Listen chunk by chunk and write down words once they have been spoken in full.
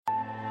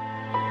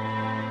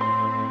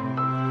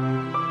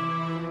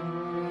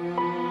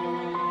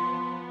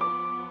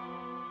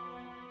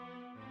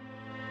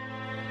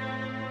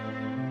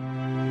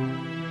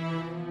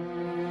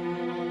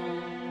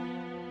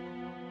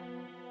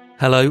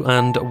Hello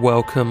and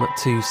welcome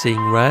to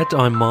Seeing Red.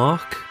 I'm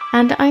Mark.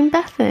 And I'm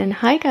Bethan.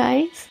 Hi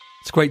guys.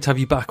 It's great to have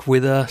you back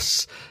with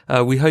us.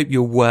 We hope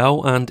you're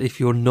well, and if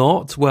you're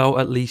not, well,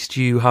 at least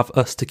you have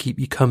us to keep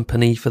you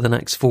company for the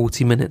next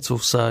 40 minutes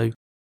or so.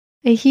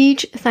 A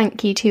huge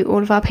thank you to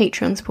all of our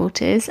Patreon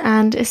supporters,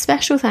 and a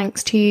special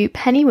thanks to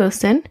Penny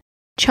Wilson,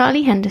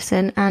 Charlie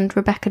Henderson and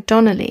Rebecca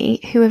Donnelly,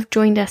 who have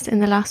joined us in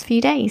the last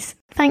few days.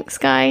 Thanks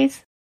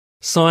guys.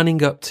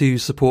 Signing up to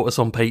support us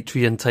on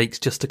Patreon takes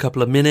just a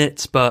couple of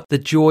minutes, but the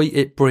joy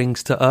it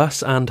brings to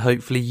us, and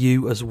hopefully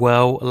you as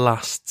well,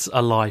 lasts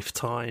a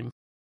lifetime.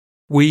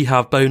 We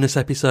have bonus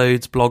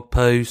episodes, blog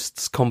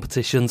posts,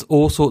 competitions,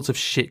 all sorts of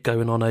shit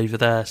going on over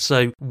there.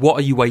 So what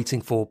are you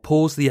waiting for?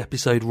 Pause the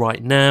episode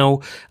right now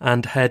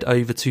and head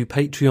over to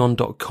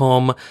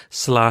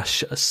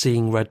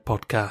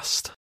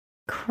patreon.com/seeingredpodcast.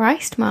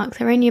 Christ, Mark,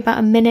 they're only about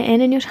a minute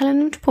in and you're telling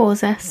them to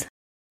pause us.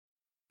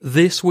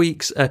 This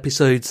week's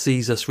episode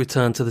sees us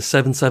return to the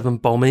 7/7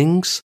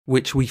 bombings,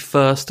 which we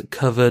first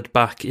covered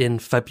back in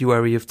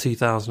February of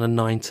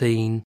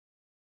 2019.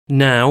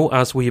 Now,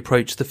 as we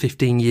approach the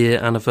 15-year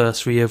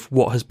anniversary of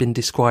what has been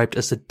described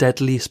as the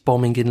deadliest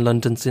bombing in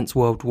London since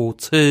World War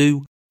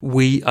II,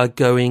 we are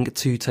going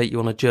to take you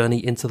on a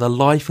journey into the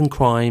life and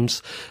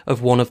crimes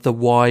of one of the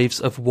wives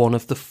of one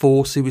of the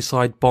 4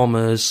 suicide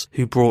bombers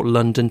who brought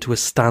London to a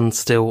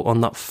standstill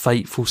on that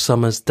fateful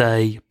summer's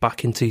day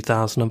back in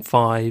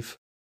 2005.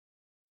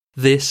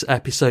 This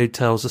episode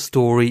tells the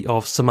story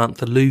of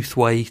Samantha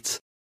Lewthwaite,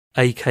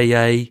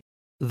 aka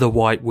the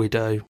White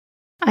Widow.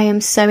 I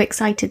am so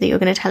excited that you're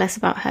going to tell us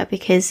about her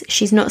because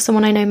she's not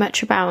someone I know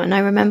much about, and I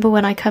remember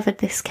when I covered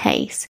this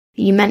case,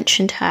 you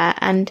mentioned her,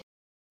 and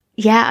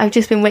yeah, I've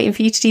just been waiting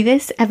for you to do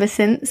this ever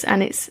since,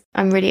 and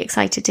I'm really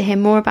excited to hear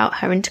more about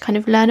her and to kind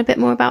of learn a bit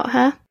more about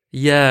her.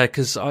 Yeah,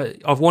 because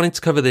I've wanted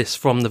to cover this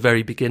from the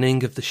very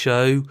beginning of the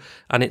show,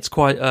 and it's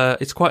quite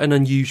an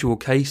unusual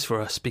case for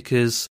us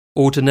because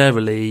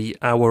ordinarily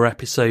our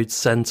episodes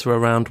centre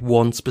around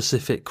one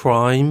specific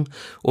crime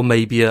or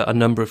maybe a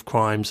number of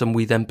crimes, and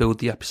we then build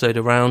the episode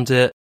around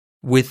it.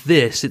 With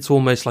this, it's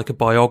almost like a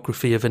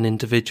biography of an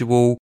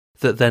individual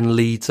that then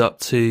leads up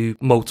to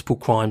multiple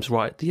crimes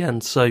right at the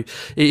end. So it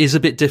is a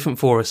bit different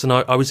for us. And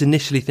I was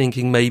initially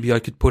thinking maybe I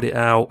could put it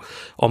out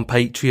on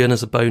Patreon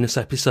as a bonus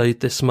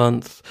episode this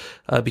month,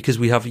 because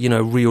we have,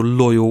 a real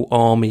loyal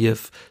army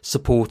of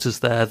supporters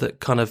there that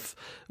kind of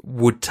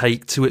would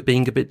take to it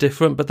being a bit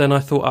different. But then I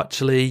thought,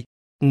 actually,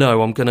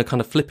 no, I'm going to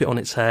kind of flip it on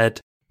its head,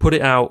 put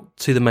it out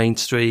to the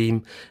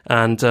mainstream,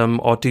 and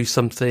I'll do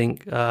something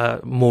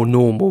more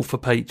normal for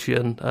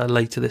Patreon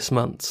later this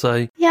month.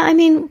 So yeah, I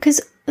mean, because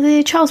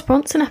the Charles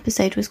Bronson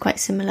episode was quite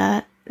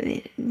similar.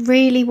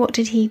 Really, what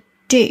did he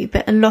do?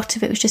 But a lot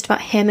of it was just about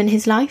him and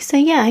his life. So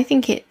yeah, I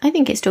think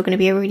it's still going to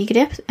be a really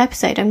good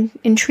episode. I'm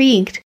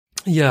intrigued.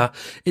 Yeah,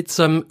 it's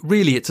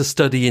it's a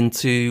study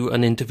into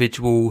an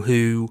individual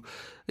who,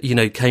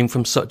 came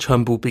from such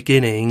humble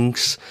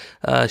beginnings.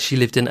 She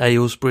lived in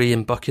Aylesbury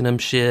in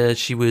Buckinghamshire.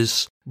 She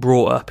was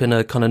brought up in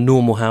a kind of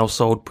normal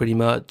household pretty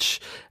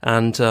much,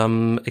 and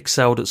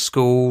excelled at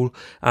school.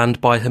 And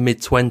by her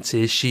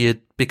mid-20s, she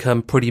had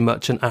become pretty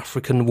much an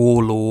African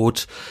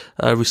warlord,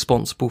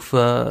 responsible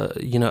for,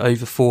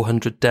 over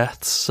 400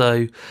 deaths.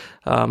 So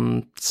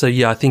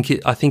yeah, I think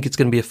it's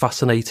going to be a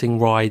fascinating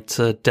ride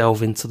to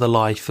delve into the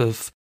life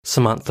of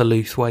Samantha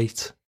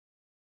Lewthwaite.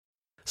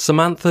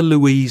 Samantha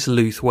Louise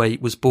Lewthwaite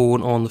was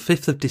born on the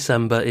 5th of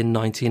December in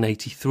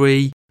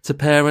 1983 to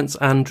parents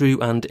Andrew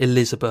and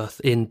Elizabeth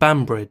in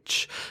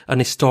Banbridge, an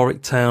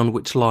historic town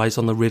which lies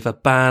on the River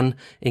Bann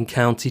in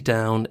County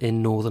Down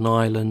in Northern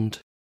Ireland.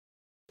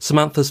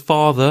 Samantha's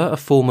father, a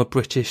former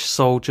British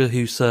soldier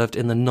who served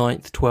in the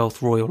 9th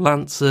 12th Royal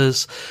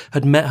Lancers,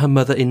 had met her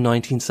mother in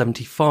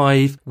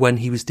 1975 when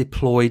he was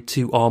deployed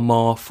to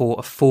Armagh for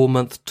a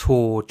 4-month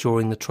tour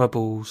during the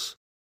Troubles.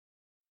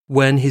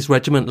 When his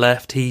regiment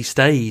left, he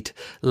stayed,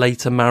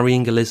 later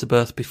marrying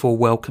Elizabeth before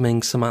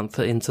welcoming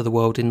Samantha into the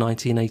world in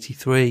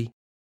 1983.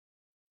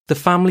 The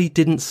family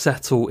didn't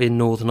settle in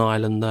Northern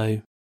Ireland,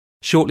 though.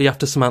 Shortly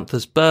after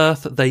Samantha's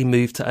birth, they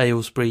moved to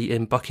Aylesbury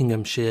in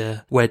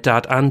Buckinghamshire, where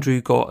Dad Andrew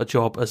got a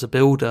job as a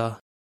builder.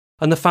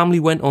 And the family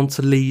went on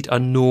to lead a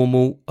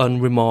normal,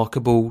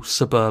 unremarkable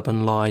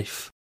suburban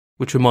life,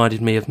 which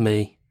reminded me of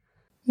me.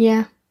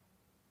 Yeah.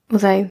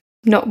 Although,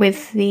 not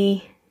with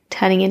the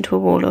turning into a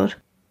warlord.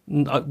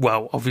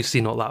 Well,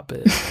 obviously not that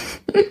bit.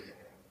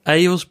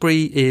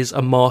 Aylesbury is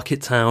a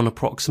market town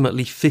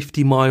approximately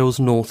 50 miles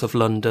north of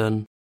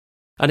London,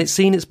 and it's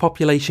seen its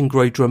population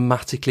grow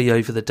dramatically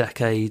over the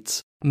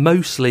decades,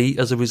 mostly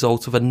as a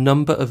result of a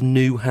number of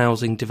new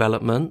housing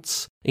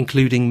developments,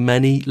 including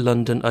many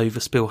London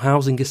overspill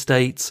housing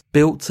estates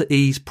built to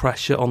ease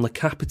pressure on the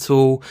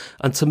capital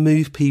and to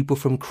move people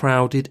from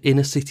crowded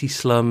inner city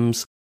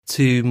slums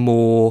to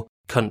more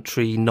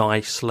country,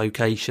 nice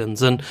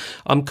locations. And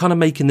I'm kind of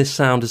making this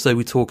sound as though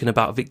we're talking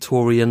about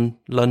Victorian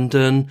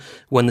London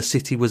when the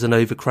city was an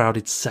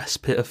overcrowded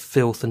cesspit of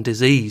filth and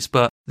disease.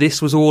 But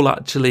this was all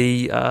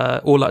actually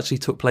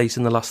took place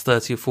in the last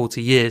 30 or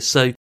 40 years.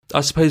 So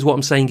I suppose what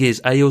I'm saying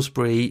is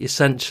Aylesbury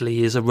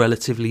essentially is a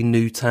relatively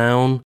new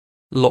town,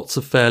 lots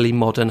of fairly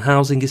modern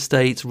housing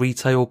estates,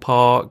 retail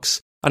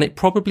parks, and it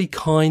probably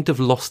kind of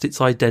lost its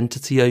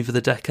identity over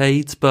the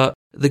decades. But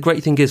the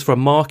great thing is, for a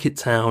market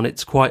town,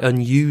 it's quite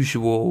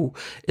unusual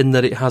in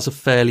that it has a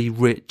fairly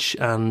rich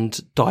and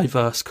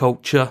diverse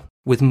culture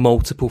with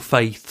multiple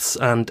faiths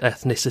and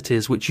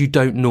ethnicities, which you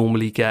don't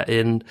normally get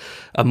in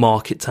a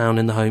market town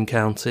in the home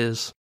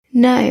counties.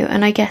 No,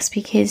 and I guess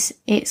because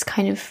it's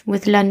kind of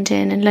with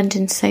London, and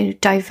London's so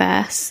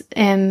diverse,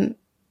 and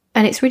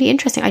it's really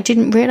interesting. I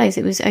didn't realise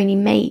it was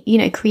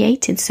only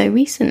created so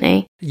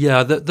recently.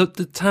 Yeah,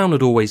 the town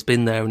had always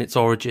been there in its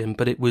origin,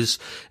 but it was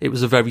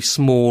a very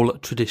small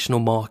traditional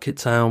market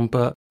town.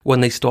 But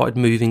when they started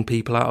moving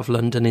people out of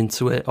London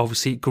into it,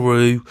 obviously it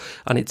grew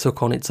and it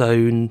took on its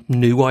own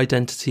new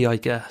identity, I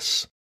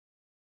guess.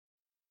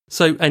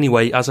 So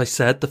anyway, as I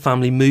said, the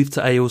family moved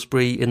to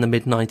Aylesbury in the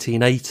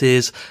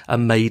mid-1980s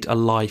and made a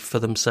life for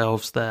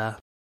themselves there.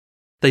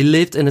 They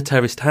lived in a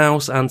terraced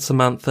house, and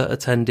Samantha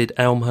attended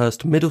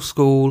Elmhurst Middle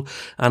School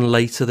and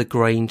later the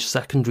Grange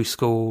Secondary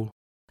School.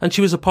 And she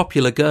was a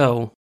popular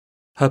girl.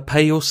 Her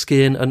pale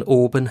skin and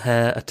auburn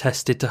hair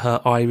attested to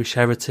her Irish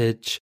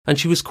heritage, and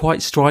she was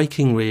quite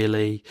striking,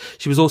 really.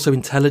 She was also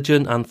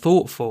intelligent and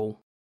thoughtful.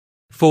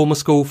 Former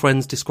school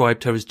friends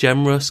described her as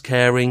generous,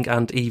 caring,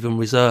 and even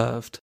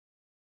reserved.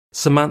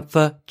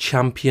 Samantha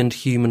championed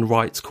human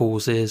rights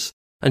causes,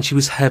 and she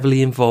was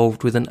heavily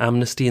involved with an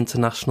Amnesty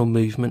International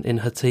movement in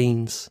her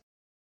teens.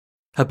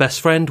 Her best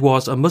friend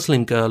was a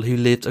Muslim girl who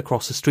lived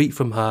across the street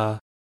from her,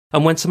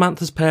 and when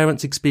Samantha's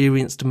parents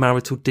experienced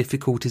marital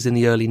difficulties in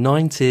the early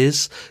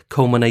 90s,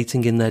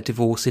 culminating in their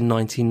divorce in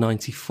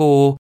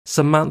 1994,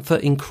 Samantha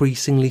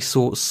increasingly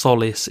sought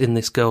solace in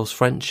this girl's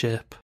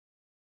friendship.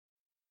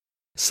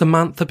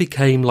 Samantha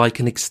became like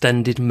an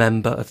extended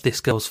member of this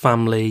girl's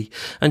family,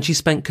 and she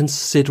spent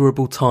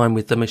considerable time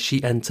with them as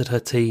she entered her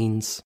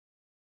teens.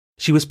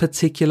 She was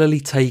particularly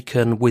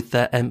taken with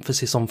their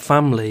emphasis on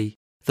family,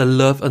 the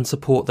love and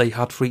support they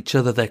had for each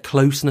other, their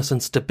closeness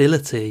and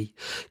stability,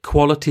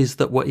 qualities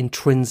that were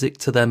intrinsic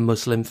to their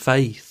Muslim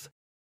faith.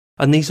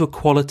 And these were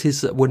qualities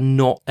that were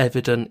not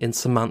evident in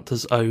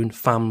Samantha's own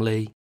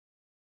family.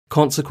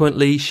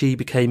 Consequently, she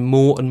became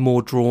more and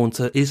more drawn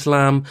to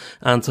Islam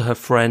and to her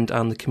friend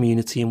and the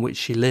community in which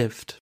she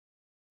lived.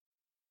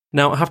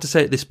 Now, I have to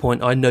say at this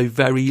point, I know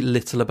very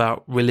little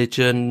about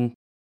religion,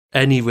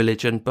 any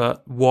religion,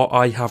 but what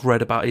I have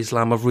read about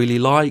Islam I've really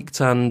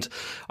liked, and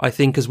I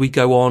think as we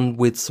go on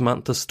with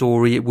Samantha's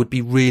story, it would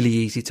be really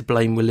easy to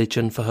blame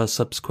religion for her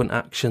subsequent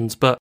actions,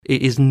 but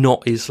it is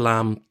not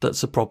Islam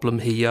that's a problem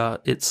here,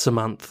 it's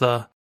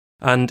Samantha.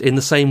 And in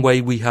the same way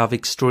we have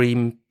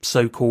extreme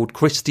so-called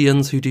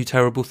Christians who do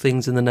terrible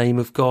things in the name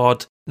of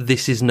God,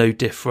 this is no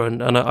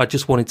different. And I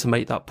just wanted to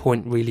make that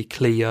point really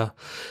clear.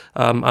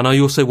 And I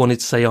also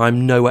wanted to say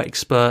I'm no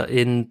expert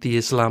in the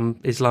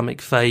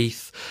Islamic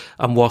faith.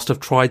 And whilst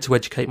I've tried to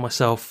educate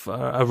myself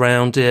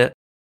around it,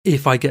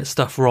 if I get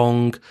stuff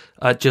wrong,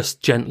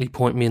 just gently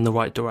point me in the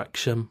right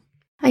direction.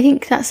 I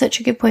think that's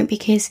such a good point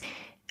because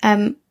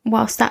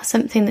whilst that's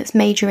something that's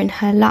major in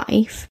her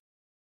life,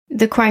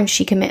 the crimes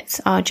she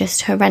commits are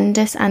just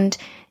horrendous, and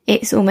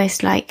it's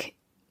almost like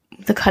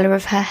the colour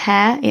of her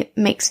hair. It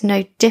makes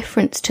no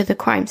difference to the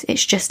crimes.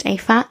 It's just a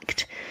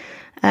fact.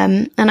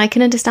 And I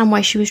can understand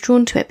why she was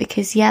drawn to it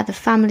because, yeah, the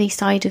family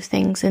side of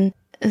things and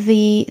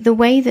the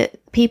way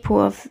that people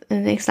of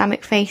the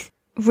Islamic faith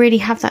really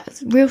have that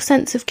real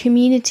sense of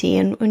community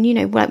and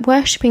like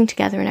worshipping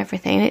together and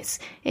everything. It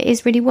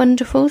is really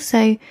wonderful.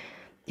 So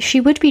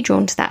she would be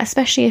drawn to that,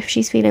 especially if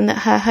she's feeling that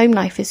her home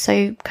life is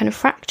so kind of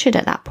fractured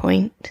at that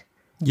point.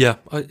 Yeah,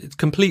 it's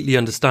completely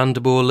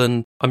understandable.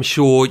 And I'm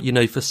sure,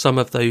 for some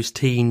of those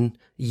teen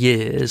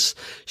years,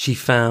 she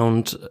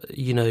found,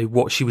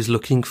 what she was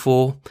looking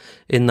for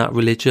in that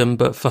religion.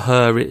 But for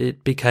her,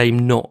 it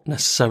became not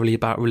necessarily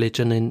about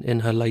religion in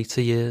her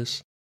later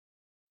years.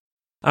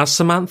 As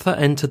Samantha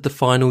entered the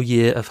final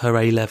year of her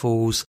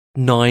A-levels,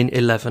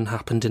 9/11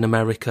 happened in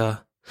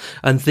America.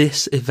 And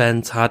this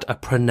event had a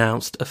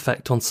pronounced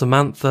effect on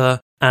Samantha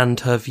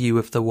and her view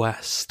of the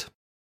West.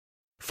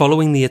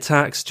 Following the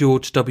attacks,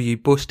 George W.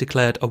 Bush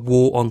declared a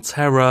war on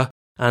terror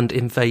and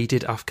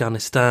invaded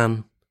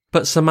Afghanistan.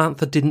 But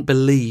Samantha didn't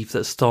believe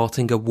that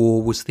starting a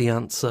war was the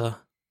answer.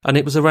 And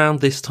it was around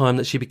this time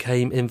that she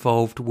became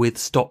involved with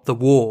Stop the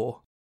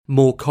War,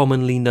 more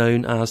commonly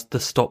known as the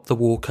Stop the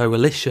War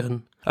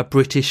Coalition, a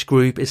British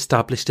group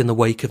established in the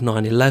wake of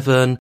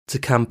 9/11 to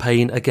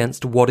campaign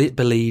against what it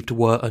believed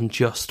were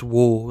unjust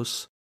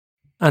wars.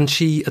 And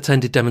she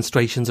attended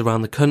demonstrations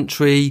around the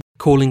country,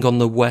 calling on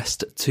the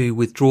West to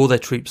withdraw their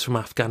troops from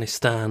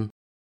Afghanistan.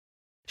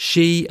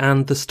 She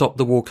and the Stop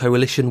the War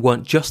Coalition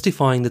weren't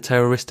justifying the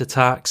terrorist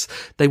attacks,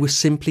 they were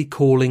simply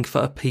calling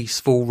for a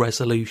peaceful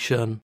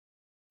resolution.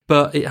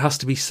 But it has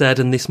to be said,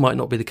 and this might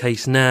not be the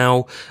case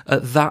now,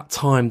 at that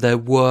time there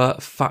were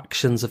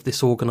factions of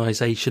this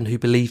organisation who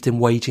believed in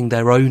waging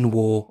their own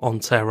war on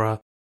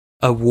terror,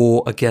 a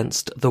war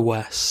against the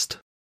West.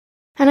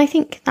 And I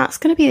think that's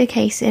going to be the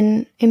case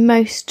in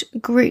most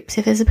groups.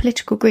 If there's a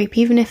political group,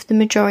 even if the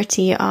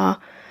majority are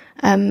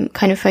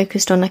kind of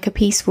focused on like a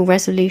peaceful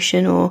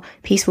resolution or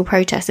peaceful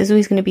protest, there's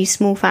always going to be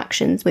small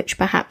factions which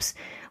perhaps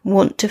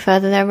want to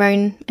further their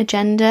own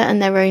agenda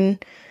and their own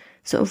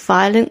sort of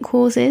violent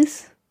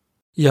causes.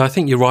 Yeah, I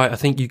think you're right. I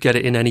think you get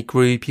it in any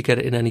group, you get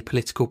it in any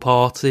political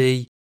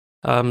party.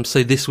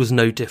 So this was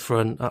no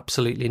different,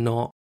 absolutely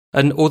not.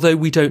 And although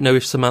we don't know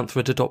if Samantha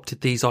had adopted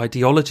these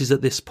ideologies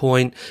at this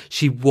point,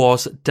 she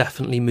was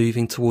definitely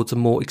moving towards a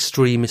more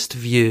extremist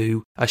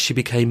view as she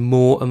became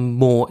more and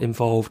more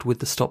involved with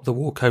the Stop the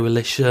War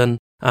coalition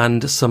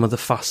and some of the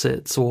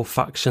facets or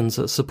factions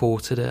that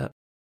supported it.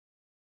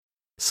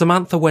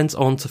 Samantha went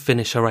on to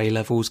finish her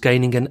A-levels,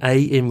 gaining an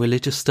A in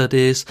religious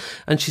studies,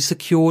 and she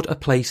secured a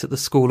place at the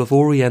School of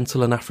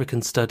Oriental and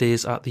African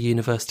Studies at the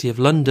University of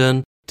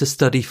London to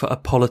study for a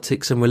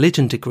politics and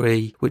religion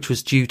degree, which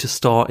was due to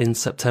start in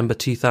September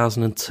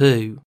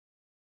 2002.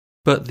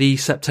 But the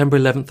September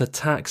 11th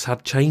attacks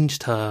had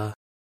changed her.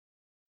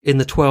 In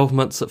the 12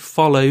 months that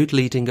followed,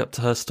 leading up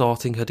to her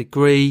starting her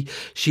degree,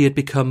 she had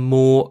become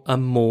more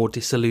and more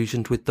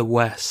disillusioned with the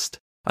West.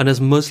 And as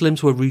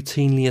Muslims were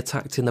routinely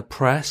attacked in the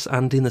press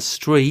and in the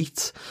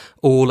street,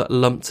 all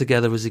lumped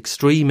together as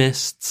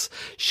extremists,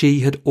 she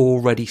had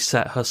already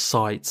set her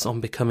sights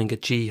on becoming a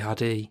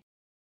jihadi.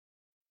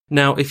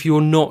 Now, if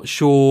you're not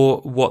sure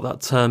what that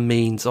term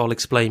means, I'll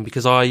explain,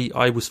 because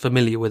I was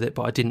familiar with it,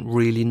 but I didn't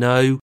really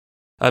know.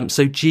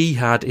 So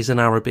jihad is an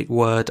Arabic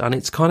word, and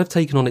it's kind of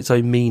taken on its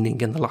own meaning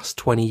in the last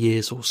 20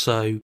 years or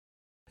so.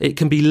 It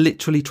can be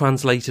literally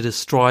translated as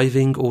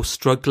striving or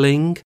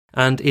struggling,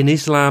 and in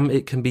Islam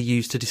it can be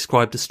used to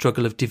describe the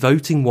struggle of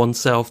devoting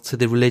oneself to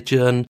the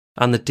religion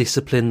and the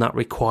discipline that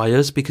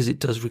requires, because it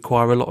does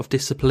require a lot of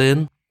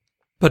discipline.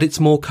 But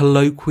its more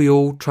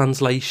colloquial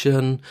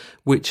translation,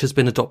 which has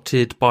been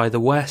adopted by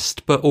the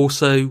West, but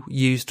also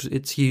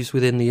it's used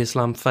within the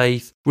Islam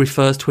faith,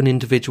 refers to an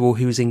individual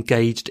who is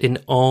engaged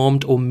in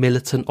armed or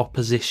militant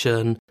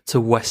opposition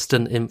to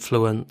Western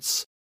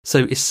influence.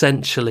 So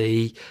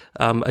essentially,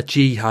 a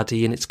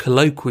jihadi in its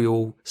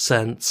colloquial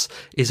sense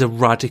is a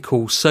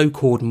radical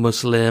so-called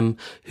Muslim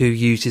who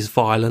uses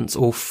violence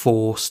or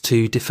force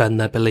to defend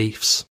their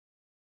beliefs.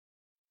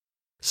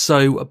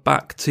 So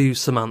back to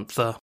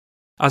Samantha.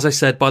 As I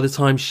said, by the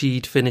time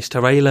she'd finished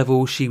her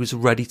A-level, she was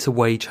ready to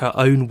wage her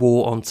own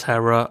war on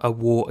terror, a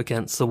war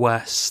against the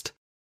West.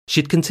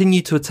 She'd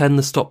continued to attend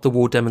the Stop the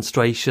War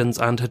demonstrations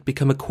and had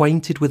become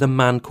acquainted with a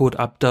man called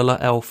Abdullah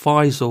El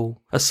Faisal,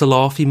 a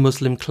Salafi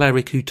Muslim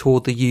cleric who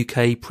toured the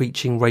UK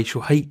preaching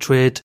racial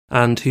hatred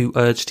and who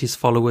urged his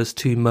followers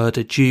to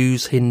murder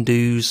Jews,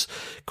 Hindus,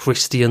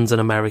 Christians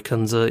and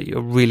Americans, a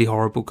really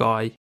horrible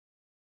guy.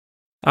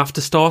 After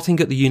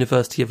starting at the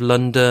University of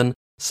London,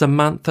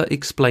 Samantha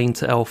explained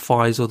to El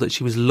Faisal that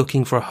she was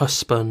looking for a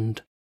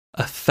husband,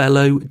 a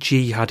fellow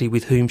jihadi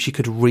with whom she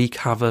could wreak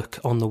havoc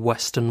on the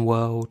Western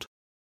world.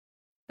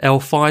 El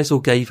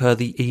Faisal gave her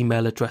the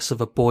email address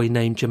of a boy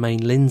named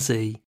Jermaine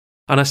Lindsay.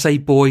 And I say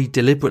boy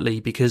deliberately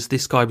because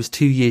this guy was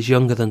 2 years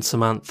younger than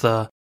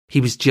Samantha.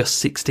 He was just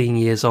 16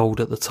 years old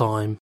at the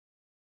time.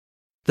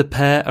 The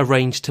pair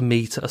arranged to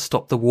meet at a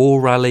Stop the War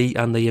rally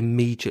and they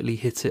immediately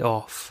hit it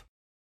off.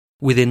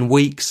 Within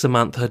weeks,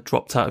 Samantha had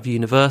dropped out of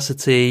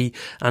university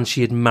and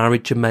she had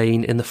married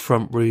Jermaine in the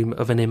front room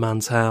of an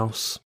imam's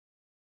house.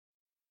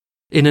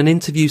 In an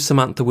interview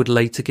Samantha would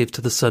later give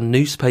to the Sun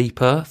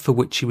newspaper, for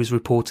which she was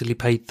reportedly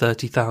paid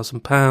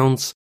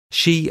 £30,000,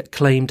 she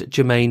claimed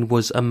Jermaine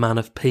was a man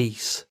of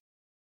peace.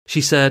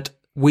 She said,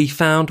 "We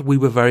found we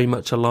were very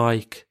much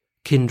alike,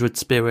 kindred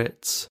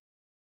spirits."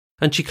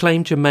 And she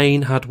claimed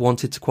Jermaine had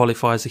wanted to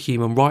qualify as a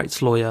human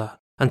rights lawyer,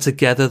 and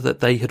together that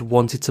they had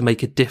wanted to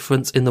make a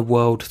difference in the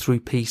world through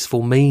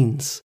peaceful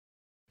means.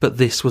 But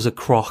this was a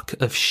crock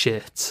of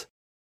shit.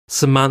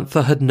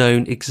 Samantha had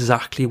known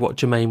exactly what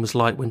Jermaine was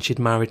like when she'd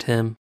married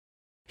him.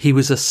 He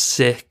was a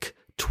sick,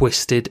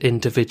 twisted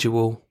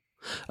individual,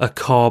 a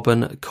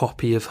carbon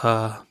copy of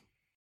her.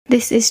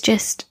 This is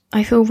just,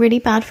 I feel really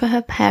bad for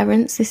her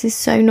parents. This is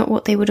so not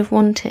what they would have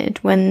wanted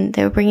when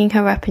they were bringing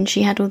her up and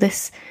she had all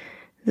this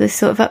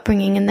sort of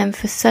upbringing, and then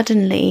for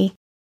suddenly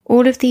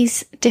all of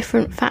these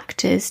different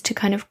factors to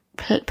kind of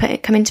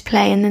come into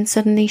play, and then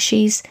suddenly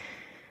she's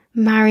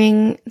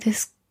marrying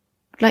this,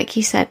 like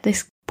you said,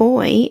 this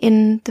boy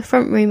in the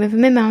front room of a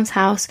imam's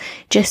house.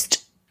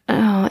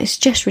 It's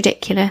just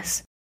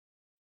ridiculous.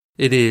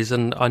 It is,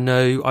 and I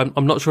know,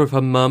 I'm not sure if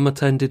her mum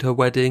attended her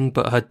wedding,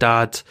 but her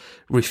dad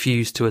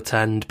refused to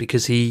attend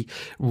because he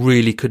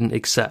really couldn't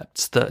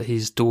accept that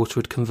his daughter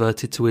had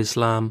converted to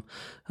Islam,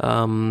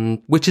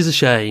 which is a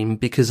shame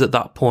because at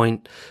that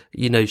point,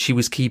 she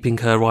was keeping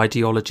her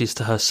ideologies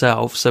to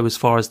herself. So as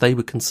far as they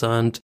were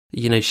concerned,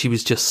 she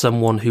was just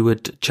someone who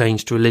had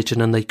changed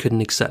religion and they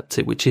couldn't accept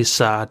it, which is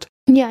sad.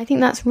 Yeah, I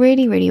think that's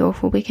really, really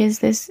awful because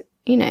there's,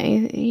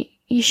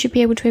 you should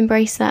be able to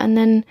embrace that and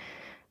then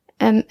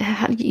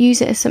use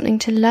it as something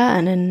to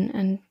learn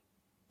and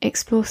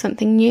explore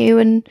something new.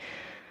 And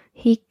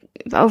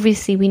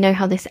obviously we know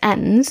how this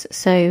ends,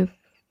 so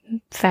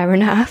fair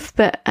enough,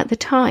 but at the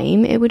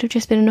time it would have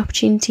just been an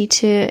opportunity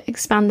to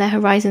expand their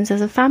horizons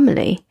as a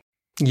family.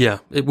 Yeah,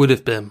 it would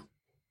have been.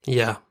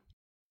 Yeah.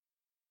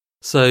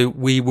 So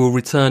we will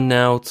return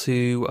now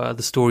to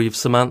the story of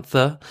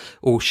Samantha,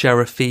 or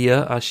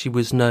Sharafia, as she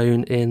was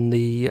known in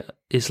the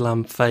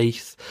Islam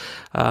faith,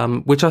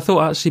 which I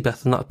thought actually,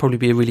 Bethan, that would probably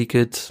be a really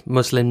good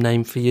Muslim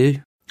name for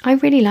you. I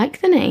really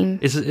like the name.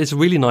 It's a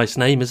really nice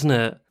name, isn't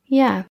it?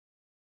 Yeah.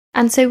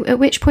 And so at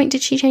which point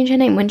did she change her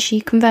name? When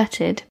she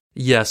converted?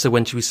 Yeah, so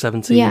when she was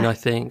 17, Yeah. I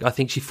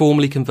think she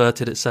formally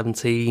converted at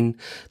 17.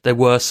 There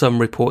were some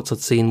reports I'd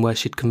seen where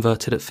she'd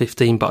converted at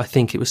 15, but I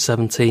think it was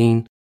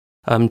 17.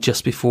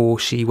 Just before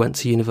she went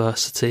to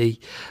university.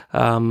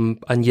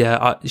 And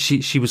yeah,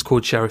 she was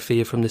called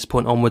Sharafia from this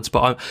point onwards,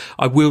 but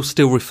I will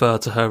still refer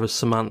to her as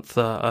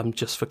Samantha,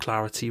 just for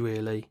clarity,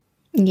 really.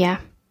 Yeah.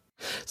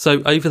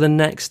 So over the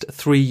next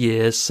 3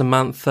 years,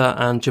 Samantha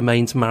and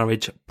Jermaine's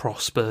marriage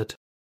prospered.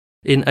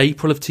 In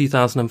April of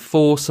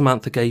 2004,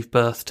 Samantha gave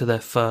birth to their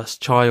first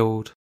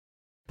child.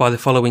 By the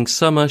following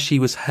summer, she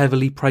was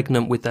heavily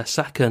pregnant with their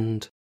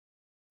second.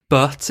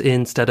 But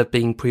instead of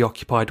being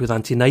preoccupied with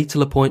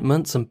antenatal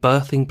appointments and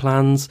birthing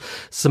plans,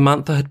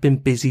 Samantha had been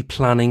busy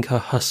planning her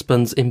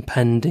husband's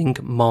impending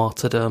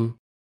martyrdom.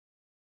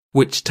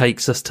 Which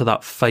takes us to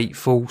that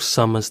fateful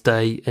summer's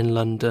day in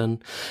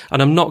London.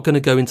 And I'm not going to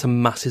go into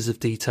masses of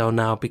detail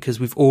now because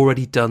we've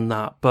already done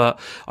that, but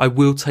I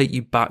will take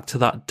you back to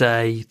that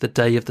day, the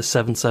day of the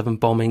 7/7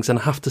 bombings, and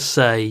I have to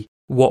say,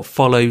 what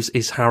follows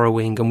is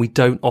harrowing, and we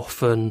don't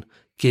often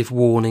give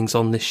warnings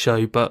on this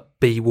show, but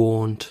be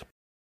warned.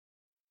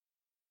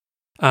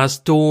 As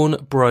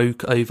dawn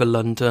broke over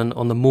London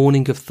on the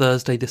morning of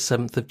Thursday the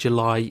 7th of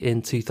July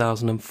in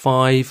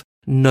 2005,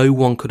 no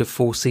one could have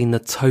foreseen the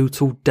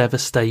total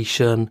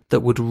devastation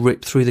that would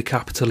rip through the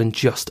capital in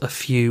just a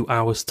few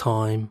hours'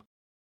 time.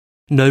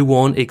 No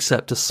one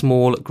except a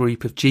small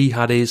group of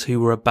jihadis who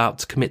were about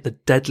to commit the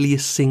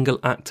deadliest single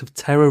act of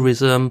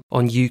terrorism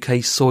on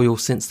UK soil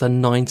since the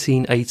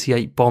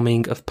 1988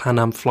 bombing of Pan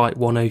Am Flight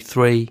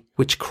 103,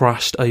 which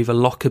crashed over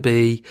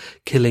Lockerbie,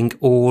 killing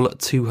all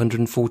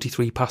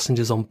 243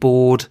 passengers on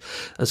board,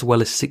 as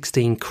well as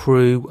 16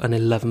 crew and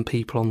 11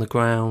 people on the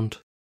ground.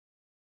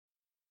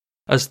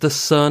 As the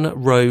sun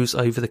rose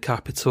over the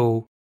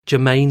capital,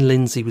 Jermaine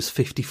Lindsay was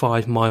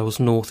 55 miles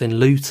north in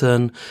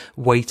Luton,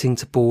 waiting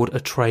to board a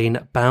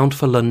train bound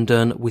for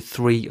London with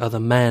 3 other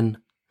men,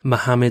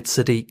 Mohammed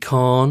Sadiq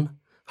Khan,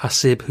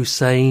 Hasib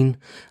Hussain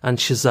and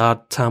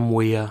Shahzad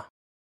Tanweer.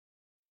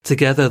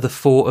 Together, the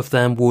 4 of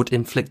them would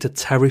inflict a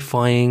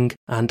terrifying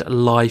and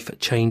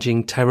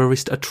life-changing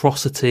terrorist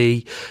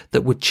atrocity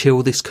that would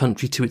chill this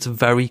country to its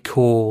very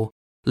core,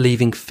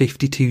 leaving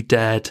 52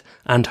 dead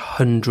and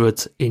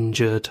hundreds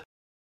injured.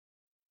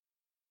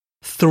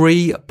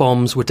 3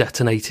 bombs were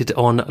detonated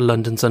on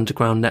London's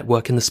underground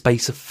network in the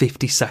space of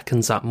 50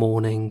 seconds that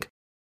morning.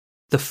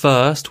 The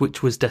first,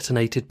 which was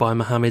detonated by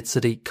Mohammed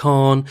Sadiq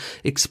Khan,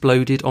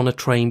 exploded on a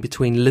train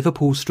between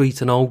Liverpool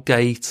Street and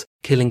Aldgate,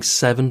 killing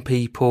 7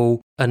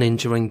 people and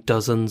injuring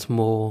dozens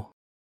more.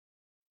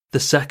 The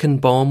second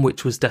bomb,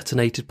 which was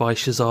detonated by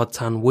Shahzad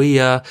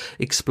Tanweer,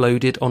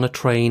 exploded on a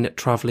train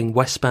travelling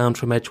westbound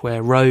from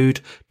Edgware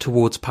Road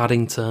towards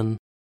Paddington.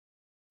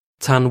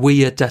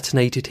 Tanweer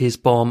detonated his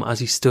bomb as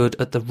he stood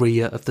at the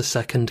rear of the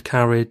second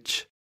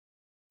carriage.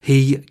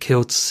 He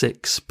killed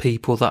 6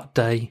 people that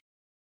day.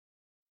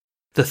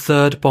 The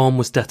third bomb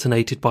was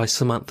detonated by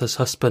Samantha's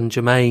husband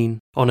Jermaine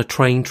on a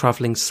train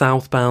travelling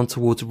southbound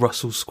towards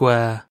Russell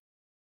Square.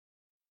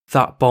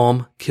 That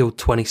bomb killed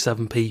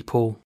 27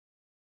 people.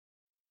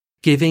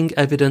 Giving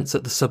evidence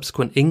at the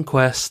subsequent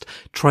inquest,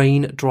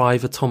 train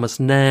driver Thomas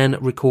Nairn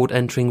recalled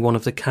entering one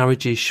of the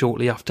carriages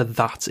shortly after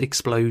that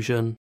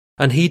explosion,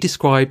 and he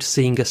described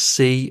seeing a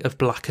sea of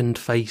blackened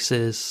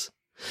faces.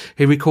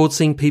 He recalled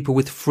seeing people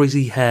with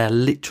frizzy hair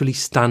literally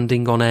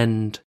standing on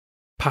end,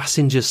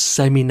 passengers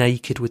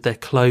semi-naked with their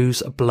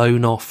clothes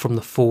blown off from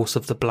the force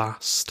of the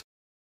blast.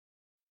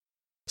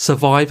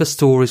 Survivor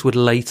stories would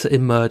later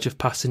emerge of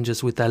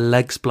passengers with their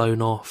legs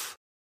blown off,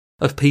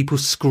 of people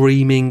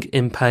screaming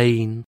in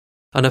pain,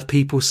 and of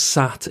people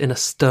sat in a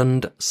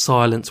stunned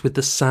silence with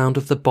the sound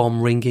of the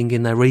bomb ringing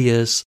in their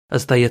ears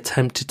as they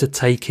attempted to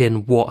take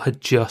in what had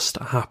just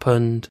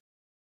happened.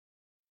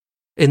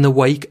 In the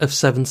wake of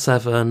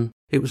 7/7,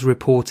 it was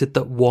reported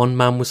that one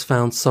man was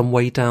found some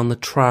way down the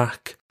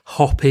track,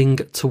 hopping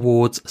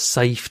towards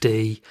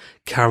safety,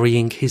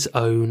 carrying his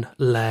own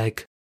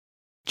leg.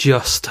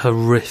 Just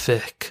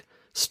horrific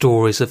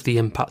stories of the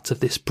impact of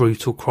this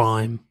brutal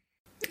crime.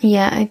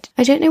 Yeah,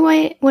 I don't know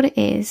what it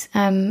is,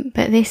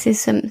 but this is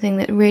something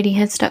that really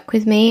has stuck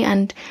with me,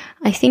 and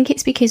I think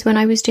it's because when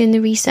I was doing the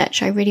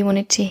research, I really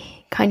wanted to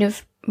kind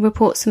of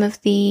report some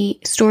of the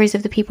stories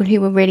of the people who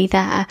were really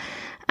there,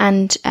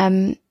 and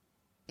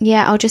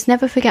yeah, I'll just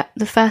never forget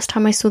the first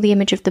time I saw the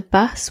image of the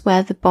bus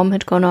where the bomb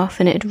had gone off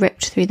and it had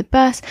ripped through the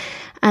bus,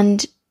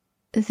 and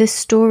the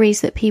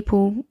stories that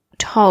people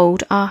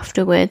told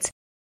afterwards.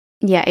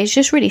 Yeah, it's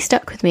just really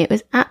stuck with me. It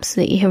was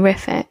absolutely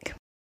horrific.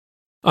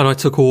 And I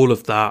took all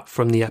of that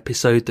from the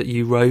episode that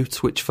you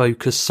wrote, which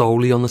focused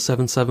solely on the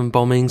 7/7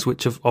 bombings,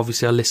 which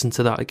obviously I listened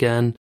to that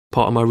again,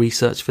 part of my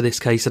research for this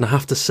case. And I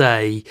have to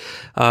say,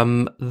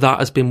 that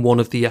has been one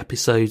of the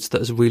episodes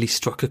that has really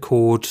struck a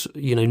chord,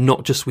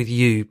 not just with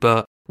you,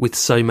 but with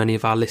so many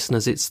of our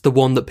listeners. It's the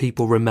one that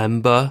people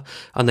remember,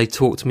 and they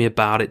talk to me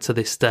about it to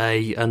this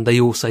day, and they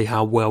all say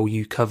how well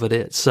you covered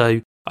it. So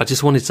I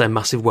just wanted to say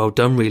massive well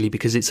done, really,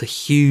 because it's a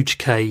huge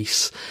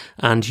case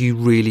and you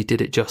really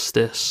did it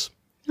justice.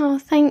 Oh,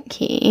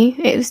 thank you.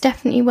 It was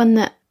definitely one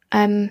that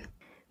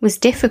was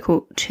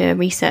difficult to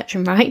research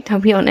and write, I'll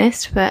be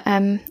honest, but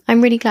I'm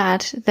really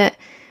glad that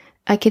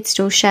I could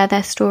still share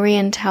their story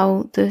and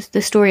tell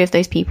the story of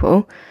those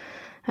people.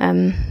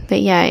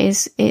 But yeah,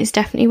 it's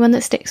definitely one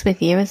that sticks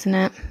with you, isn't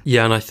it?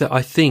 Yeah, and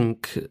I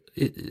think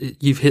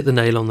you've hit the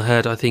nail on the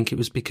head. I think it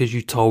was because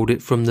you told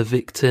it from the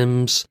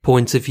victim's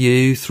point of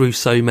view, through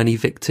so many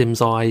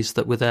victims' eyes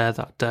that were there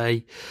that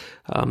day.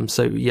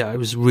 So yeah, it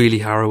was really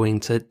harrowing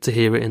to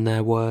hear it in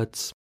their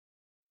words.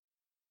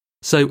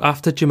 So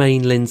after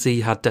Jermaine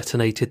Lindsay had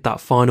detonated that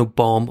final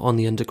bomb on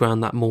the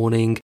underground that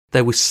morning,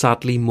 there was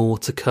sadly more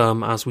to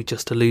come, as we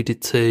just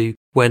alluded to,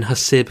 when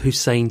Hasib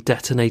Hussein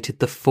detonated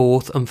the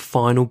fourth and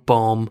final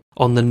bomb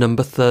on the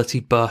number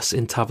 30 bus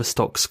in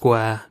Tavistock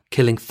Square,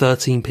 killing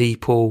 13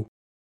 people.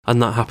 And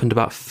that happened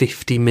about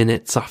 50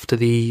 minutes after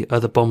the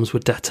other bombs were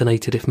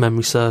detonated, if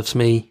memory serves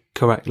me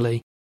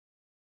correctly.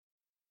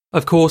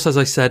 Of course, as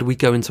I said, we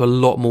go into a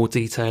lot more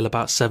detail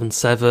about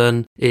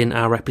 7/7 in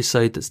our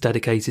episode that's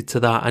dedicated to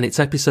that, and it's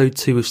episode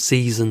 2 of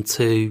season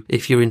 2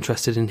 if you're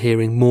interested in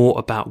hearing more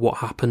about what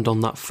happened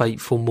on that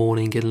fateful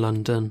morning in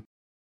London.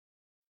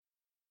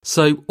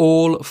 So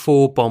all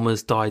 4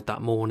 bombers died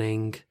that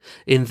morning.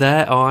 In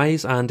their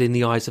eyes and in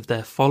the eyes of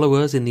their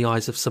followers, in the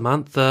eyes of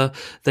Samantha,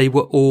 they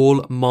were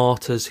all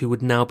martyrs who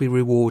would now be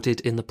rewarded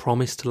in the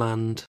promised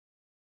land.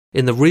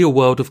 In the real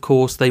world, of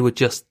course, they were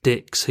just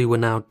dicks who were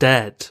now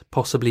dead,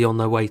 possibly on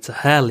their way to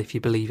hell, if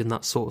you believe in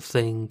that sort of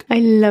thing. I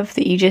love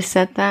that you just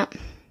said that.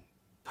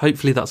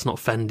 Hopefully that's not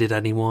offended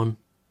anyone.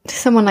 To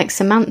someone like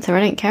Samantha, I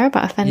don't care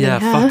about offending her.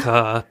 Yeah, fuck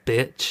her,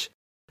 bitch.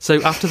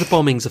 So after the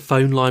bombings, a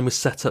phone line was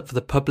set up for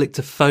the public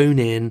to phone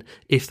in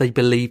if they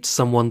believed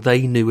someone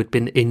they knew had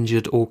been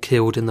injured or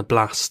killed in the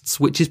blasts,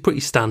 which is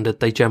pretty standard.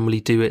 They generally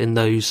do it in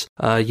those,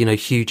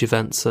 huge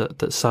events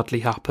that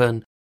sadly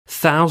happen.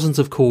 Thousands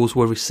of calls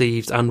were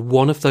received, and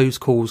one of those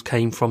calls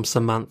came from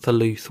Samantha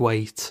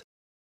Lewthwaite.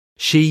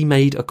 She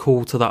made a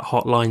call to that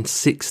hotline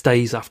 6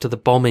 days after the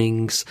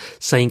bombings,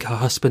 saying her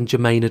husband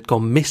Jermaine had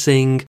gone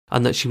missing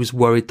and that she was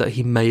worried that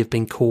he may have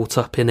been caught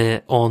up in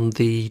it on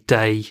the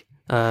day.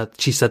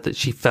 She said that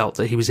she felt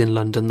that he was in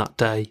London that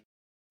day.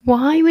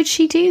 Why would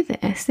she do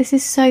this? This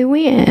is so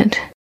weird.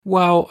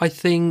 Well, I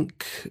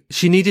think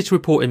she needed to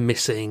report him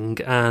missing,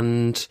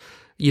 and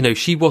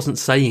she wasn't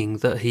saying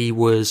that he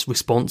was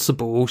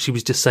responsible. She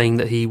was just saying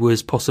that he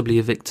was possibly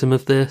a victim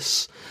of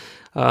this.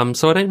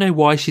 So I don't know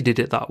why she did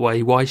it that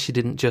way, why she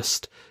didn't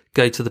just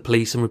go to the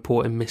police and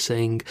report him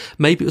missing.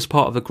 Maybe it was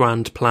part of a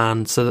grand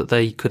plan so that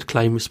they could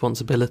claim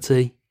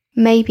responsibility.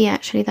 Maybe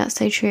actually that's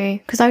so true.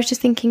 Because I was just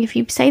thinking, if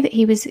you say that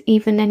he was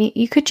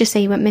you could just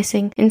say he went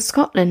missing in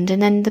Scotland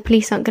and then the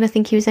police aren't going to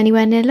think he was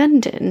anywhere near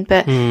London.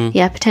 But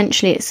yeah,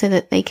 potentially it's so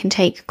that they can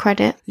take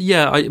credit.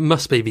 Yeah, it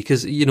must be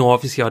because,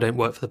 obviously I don't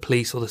work for the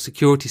police or the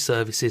security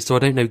services, so I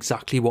don't know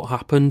exactly what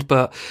happened.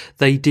 But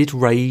they did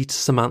raid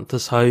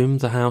Samantha's home,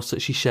 the house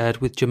that she shared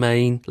with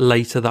Jermaine,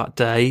 later that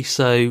day.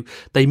 So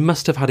they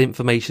must have had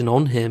information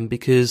on him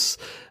because,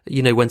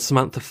 when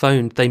Samantha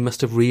phoned, they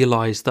must have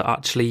realised that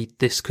actually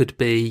this could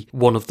be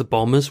one of the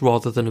bombers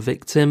rather than a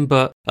victim.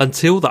 But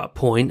until that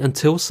point,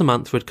 until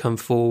Samantha had come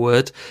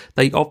forward,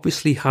 they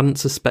obviously hadn't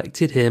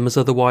suspected him, as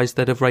otherwise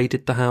they'd have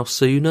raided the house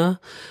sooner.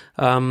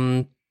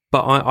 But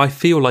I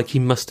feel like he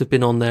must have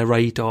been on their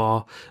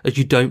radar, as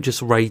you don't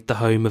just raid the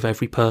home of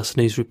every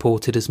person who's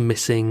reported as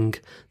missing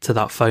to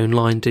that phone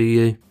line, do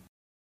you?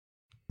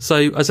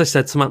 So, as I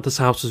said, Samantha's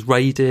house was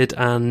raided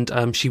and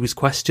she was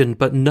questioned,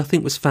 but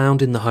nothing was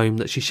found in the home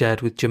that she shared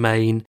with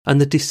Jermaine,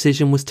 and the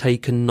decision was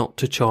taken not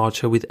to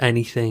charge her with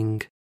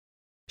anything.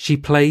 She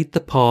played the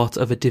part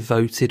of a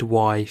devoted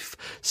wife,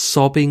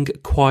 sobbing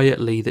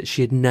quietly that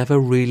she had never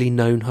really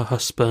known her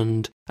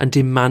husband and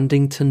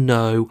demanding to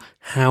know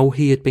how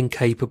he had been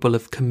capable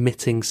of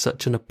committing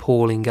such an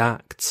appalling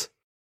act.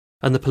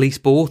 And the police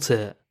bought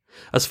it.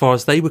 As far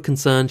as they were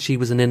concerned, she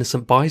was an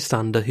innocent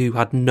bystander who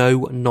had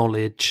no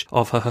knowledge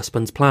of her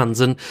husband's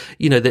plans. And,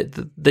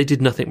 they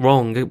did nothing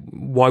wrong.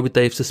 Why would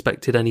they have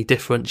suspected any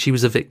different? She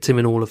was a victim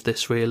in all of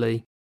this,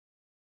 really.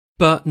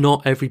 But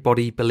not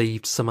everybody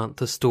believed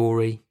Samantha's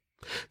story.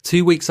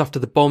 2 weeks after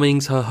the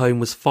bombings, her home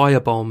was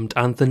firebombed,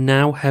 and the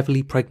now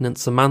heavily pregnant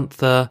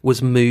Samantha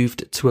was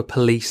moved to a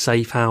police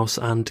safe house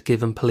and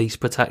given police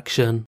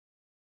protection.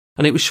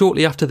 And it was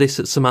shortly after this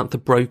that Samantha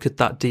brokered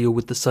that deal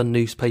with the Sun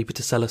newspaper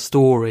to sell a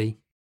story.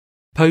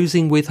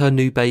 Posing with her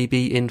new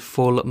baby in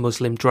full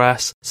Muslim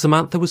dress,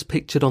 Samantha was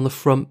pictured on the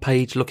front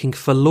page looking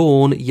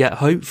forlorn yet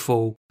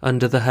hopeful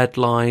under the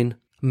headline,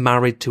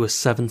 "Married to a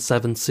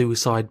 7/7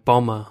 suicide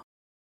bomber."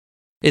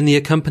 In the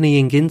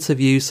accompanying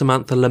interview,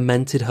 Samantha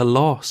lamented her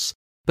loss,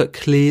 but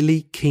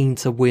clearly keen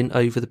to win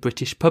over the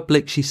British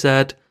public, she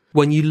said,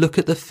 "When you look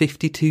at the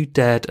 52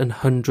 dead and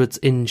hundreds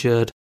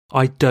injured,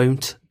 I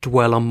don't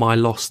dwell on my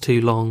loss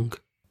too long."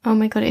 Oh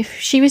my God, if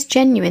she was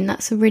genuine,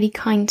 that's a really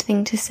kind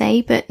thing to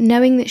say, but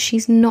knowing that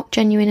she's not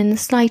genuine in the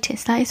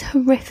slightest, that is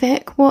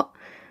horrific. What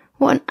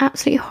an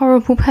absolutely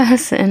horrible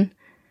person.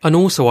 And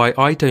also,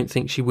 I don't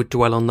think she would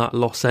dwell on that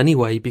loss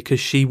anyway, because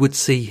she would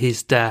see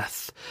his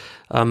death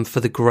for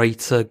the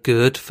greater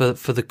good, for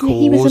the cause.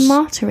 He was a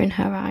martyr in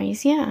her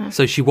eyes, yeah.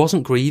 So she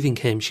wasn't grieving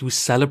him, she was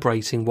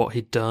celebrating what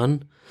he'd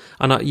done.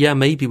 And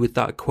maybe with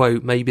that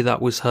quote, maybe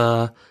that was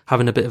her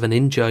having a bit of an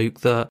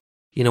in-joke that,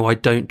 you know, I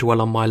don't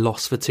dwell on my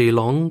loss for too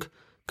long,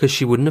 because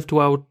she wouldn't have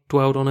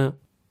dwelled on it.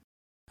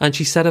 And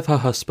she said of her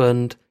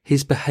husband,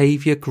 his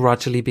behaviour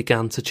gradually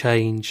began to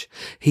change.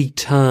 He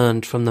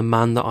turned from the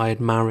man that I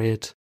had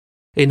married.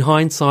 In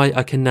hindsight,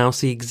 I can now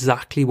see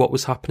exactly what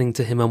was happening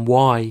to him and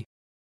why.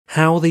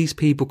 How these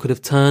people could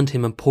have turned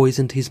him and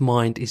poisoned his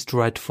mind is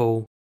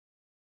dreadful.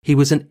 He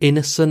was an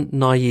innocent,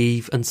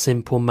 naive and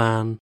simple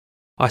man.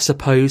 I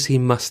suppose he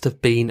must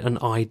have been an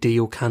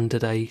ideal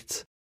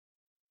candidate.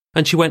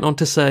 And she went on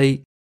to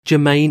say,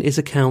 Jermaine is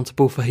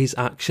accountable for his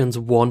actions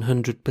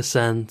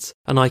 100%,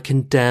 and I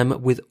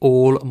condemn with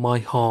all my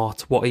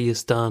heart what he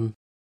has done.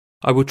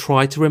 I will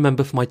try to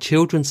remember for my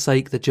children's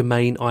sake the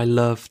Jermaine I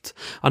loved,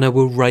 and I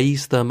will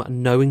raise them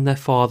knowing their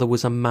father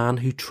was a man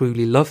who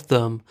truly loved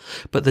them,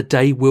 but the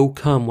day will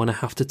come when I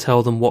have to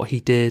tell them what he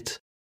did.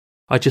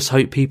 I just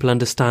hope people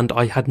understand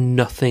I had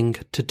nothing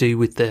to do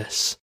with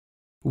this.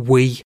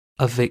 We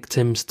are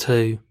victims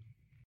too.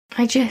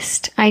 I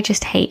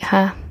just hate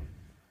her.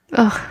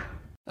 Ugh.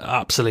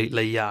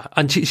 Absolutely, yeah.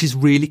 And she's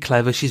really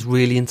clever, she's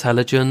really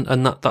intelligent,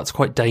 and that's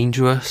quite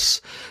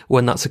dangerous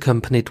when that's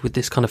accompanied with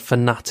this kind of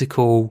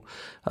fanatical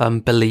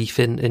belief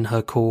in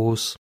her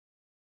cause.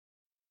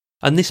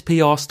 And this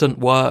PR stunt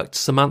worked.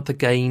 Samantha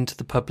gained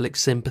the public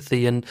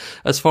sympathy, and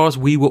as far as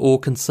we were all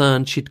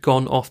concerned, she'd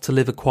gone off to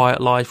live a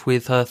quiet life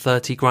with her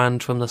 30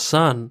 grand from the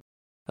son,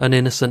 an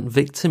innocent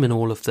victim in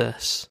all of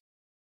this.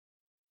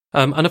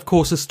 And of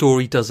course the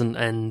story doesn't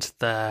end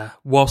there.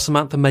 While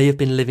Samantha may have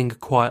been living a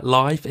quiet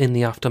life in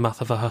the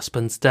aftermath of her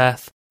husband's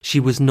death,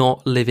 she was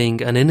not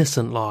living an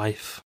innocent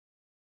life.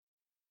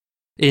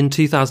 In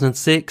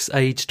 2006,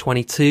 aged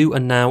 22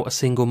 and now a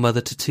single mother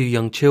to 2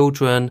 young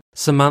children,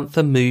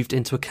 Samantha moved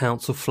into a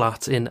council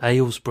flat in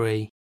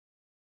Aylesbury.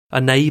 A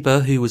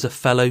neighbour who was a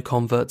fellow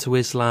convert to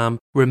Islam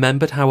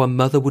remembered how her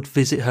mother would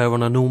visit her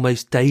on an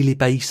almost daily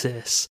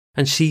basis,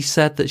 and she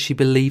said that she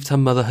believed her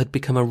mother had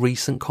become a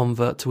recent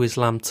convert to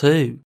Islam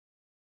too.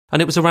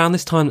 And it was around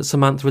this time that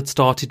Samantha had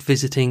started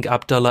visiting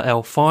Abdullah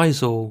El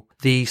Faisal,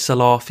 the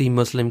Salafi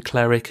Muslim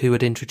cleric who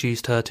had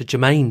introduced her to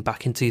Jermaine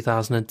back in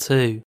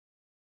 2002.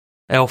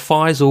 El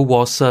Faisal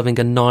was serving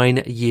a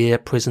 9-year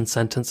prison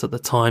sentence at the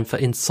time for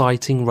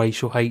inciting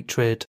racial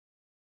hatred.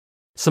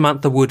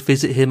 Samantha would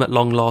visit him at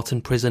Long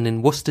Larton Prison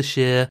in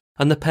Worcestershire,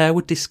 and the pair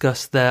would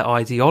discuss their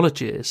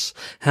ideologies,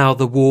 how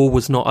the war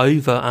was not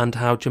over and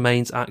how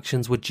Jermaine's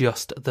actions were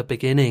just the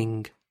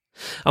beginning.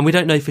 And we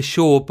don't know for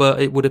sure,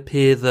 but it would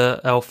appear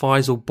that El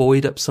Faisal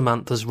buoyed up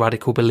Samantha's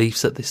radical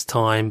beliefs at this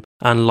time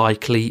and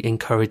likely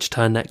encouraged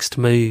her next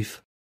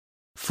move.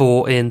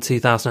 For in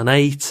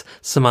 2008,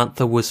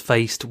 Samantha was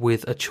faced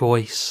with a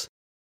choice.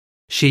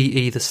 She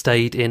either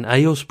stayed in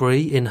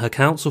Aylesbury in her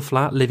council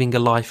flat living a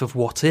life of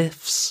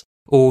what-ifs,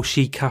 or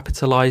she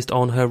capitalised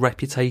on her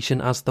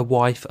reputation as the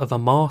wife of a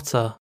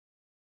martyr.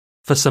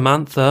 For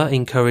Samantha,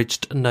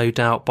 encouraged no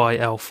doubt by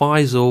El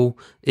Faisal,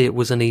 it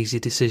was an easy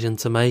decision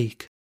to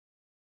make.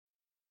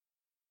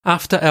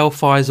 After El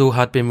Faisal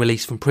had been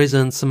released from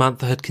prison,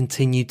 Samantha had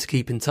continued to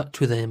keep in touch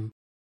with him.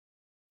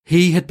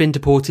 He had been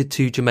deported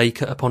to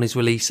Jamaica upon his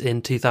release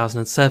in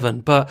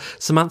 2007, but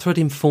Samantha had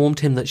informed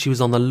him that she was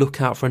on the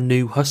lookout for a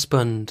new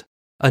husband,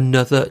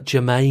 another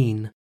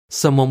Jermaine,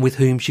 someone with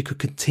whom she could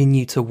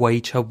continue to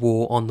wage her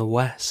war on the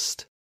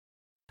West.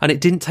 And it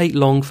didn't take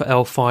long for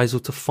El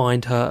Faisal to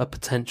find her a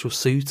potential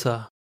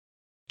suitor.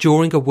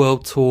 During a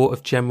world tour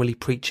of generally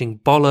preaching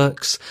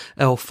bollocks,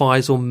 El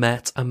Faisal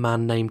met a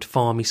man named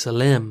Fahmy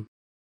Salim.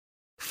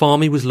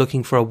 Fahmy was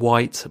looking for a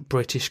white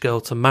British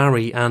girl to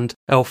marry, and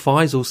El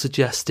Faisal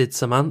suggested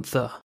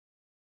Samantha.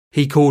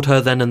 He called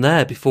her then and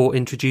there before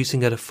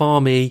introducing her to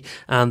Fahmy,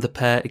 and the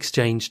pair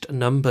exchanged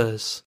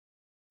numbers.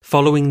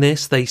 Following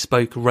this, they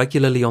spoke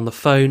regularly on the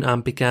phone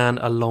and began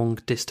a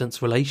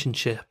long-distance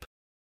relationship.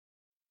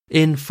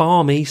 In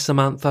Fahmy,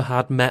 Samantha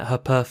had met her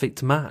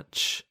perfect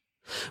match.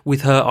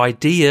 With her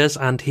ideas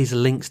and his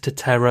links to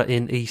terror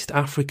in East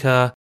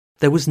Africa,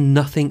 there was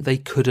nothing they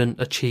couldn't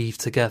achieve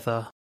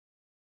together.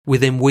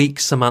 Within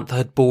weeks, Samantha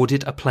had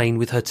boarded a plane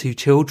with her 2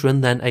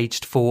 children, then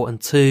aged 4 and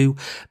 2,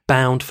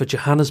 bound for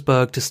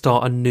Johannesburg to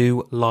start a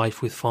new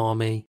life with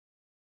Fahmy.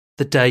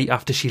 The day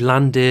after she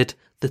landed,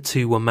 the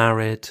 2 were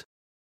married.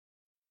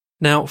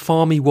 Now,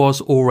 Fahmy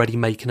was already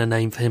making a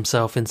name for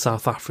himself in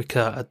South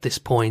Africa at this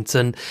point,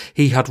 and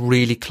he had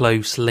really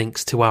close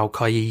links to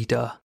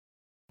Al-Qaeda.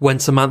 When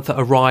Samantha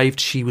arrived,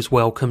 she was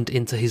welcomed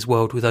into his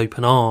world with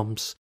open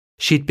arms.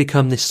 She'd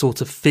become this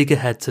sort of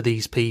figurehead to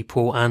these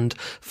people, and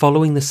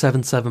following the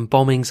 7/7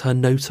 bombings, her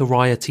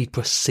notoriety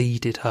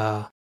preceded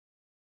her.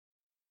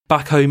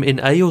 Back home in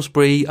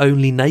Aylesbury,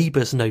 only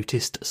neighbours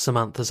noticed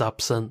Samantha's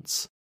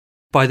absence.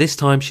 By this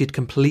time, she'd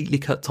completely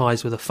cut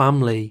ties with her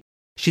family.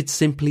 She'd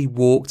simply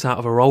walked out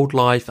of her old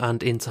life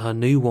and into her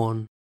new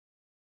one.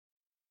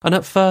 And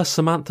at first,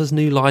 Samantha's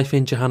new life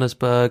in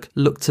Johannesburg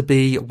looked to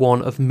be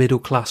one of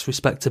middle-class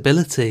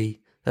respectability,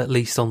 at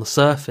least on the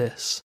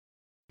surface.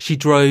 She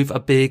drove a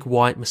big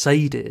white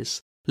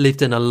Mercedes,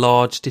 lived in a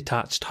large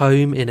detached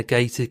home in a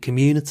gated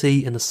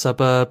community in the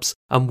suburbs,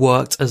 and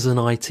worked as an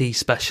IT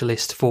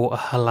specialist for a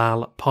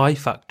halal pie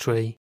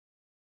factory.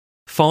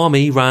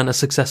 Farmy ran a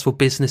successful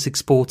business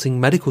exporting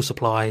medical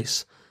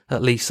supplies,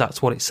 at least that's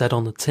what it said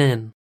on the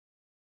tin.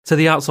 To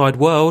the outside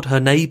world, her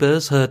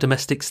neighbours, her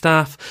domestic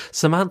staff,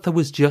 Samantha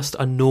was just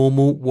a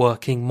normal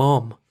working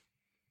mom.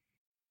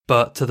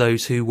 But to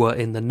those who were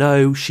in the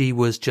know, she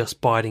was just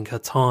biding her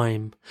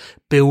time,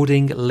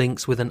 building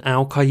links with an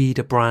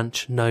Al-Qaeda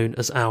branch known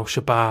as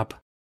Al-Shabaab,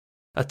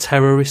 a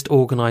terrorist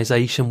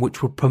organisation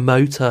which would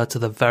promote her to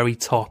the very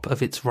top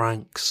of its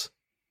ranks.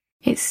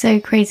 It's so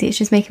crazy. It's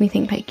just making me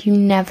think, like, you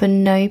never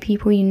know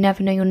people, you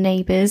never know your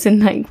neighbours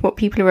and, like, what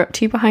people are up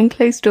to behind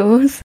closed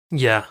doors.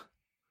 Yeah.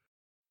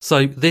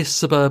 So this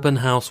suburban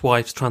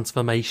housewife's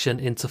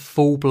transformation into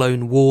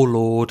full-blown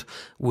warlord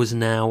was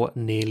now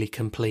nearly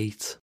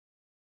complete.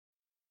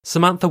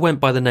 Samantha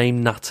went by the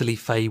name Natalie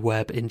Faye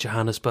Webb in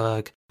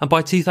Johannesburg, and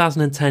by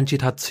 2010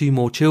 she'd had 2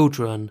 more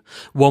children.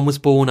 One was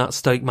born at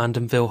Stoke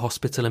Mandenville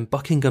Hospital in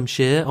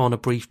Buckinghamshire on a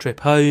brief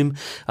trip home,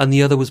 and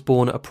the other was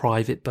born at a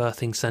private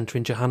birthing centre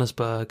in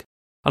Johannesburg.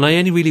 And I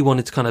only really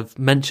wanted to kind of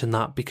mention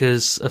that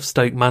because of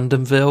Stoke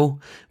Mandenville,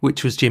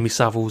 which was Jimmy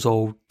Savile's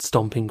old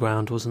stomping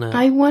ground, wasn't it?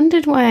 I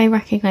wondered why I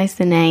recognised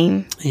the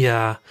name.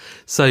 Yeah.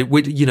 So,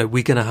 we're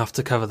going to have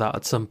to cover that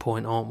at some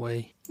point, aren't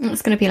we?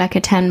 It's going to be like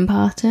a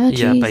 10-parter.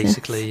 Yeah, Jesus.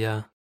 basically,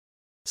 yeah.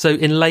 So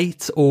in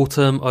late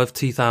autumn of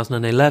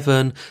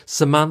 2011,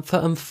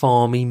 Samantha and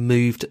Farmy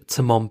moved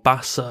to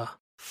Mombasa,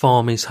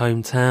 Farmy's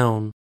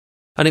hometown.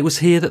 And it was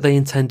here that they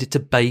intended to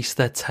base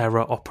their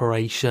terror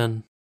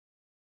operation.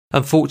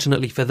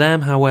 Unfortunately for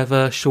them,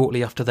 however,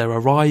 shortly after their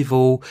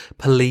arrival,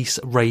 police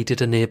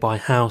raided a nearby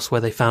house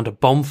where they found a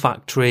bomb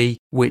factory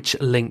which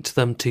linked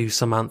them to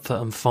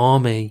Samantha and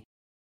Farmy.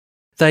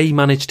 They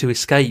managed to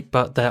escape,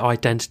 but their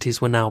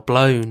identities were now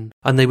blown,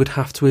 and they would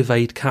have to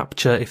evade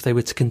capture if they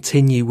were to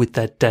continue with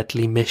their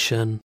deadly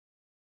mission.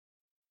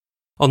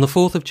 On the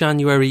 4th of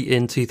January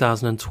in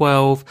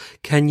 2012,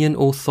 Kenyan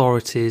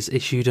authorities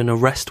issued an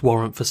arrest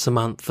warrant for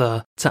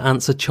Samantha to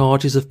answer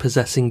charges of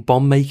possessing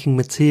bomb-making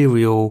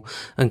material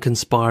and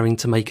conspiring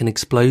to make an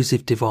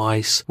explosive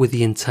device with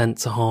the intent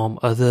to harm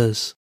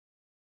others.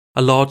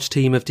 A large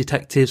team of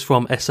detectives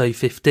from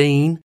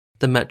SO15,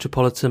 the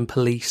Metropolitan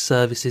Police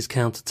Service's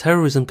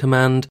Counter-Terrorism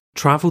Command,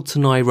 travelled to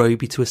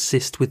Nairobi to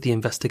assist with the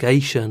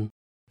investigation,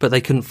 but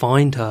they couldn't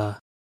find her.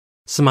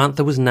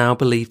 Samantha was now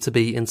believed to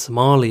be in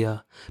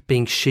Somalia,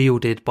 being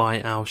shielded by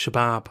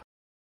Al-Shabaab.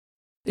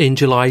 In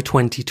July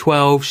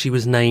 2012, she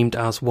was named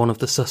as one of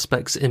the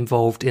suspects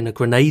involved in a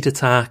grenade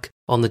attack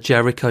on the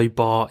Jericho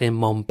Bar in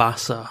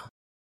Mombasa.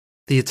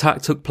 The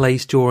attack took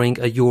place during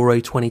a Euro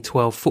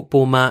 2012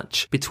 football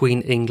match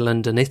between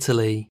England and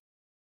Italy.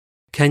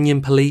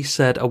 Kenyan police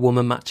said a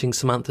woman matching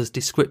Samantha's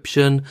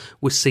description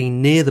was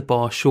seen near the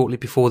bar shortly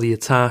before the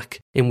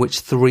attack, in which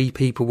 3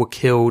 people were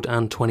killed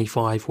and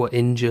 25 were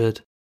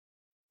injured.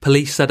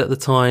 Police said at the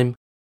time,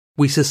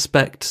 "We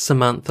suspect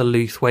Samantha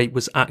Lewthwaite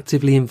was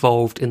actively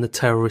involved in the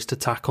terrorist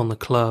attack on the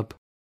club."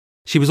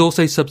 She was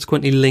also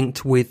subsequently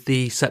linked with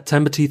the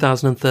September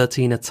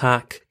 2013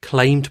 attack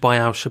claimed by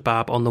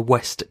Al-Shabaab on the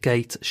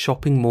Westgate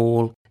shopping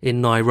mall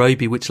in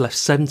Nairobi, which left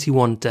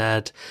 71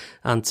 dead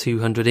and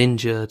 200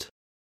 injured.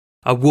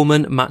 A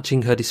woman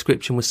matching her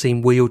description was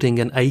seen wielding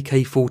an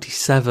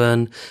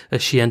AK-47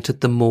 as she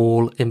entered the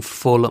mall in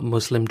full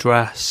Muslim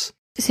dress.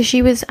 So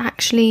she was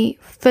actually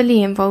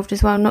fully involved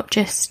as well, not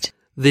just...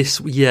 This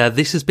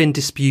has been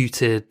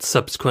disputed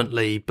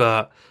subsequently,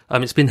 but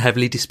it's been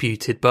heavily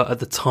disputed. But at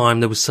the time,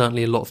 there was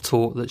certainly a lot of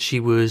talk that she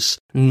was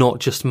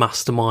not just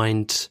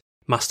masterminding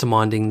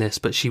this,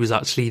 but she was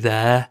actually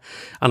there.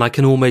 And I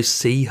can almost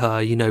see her,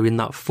 in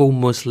that full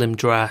Muslim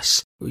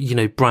dress,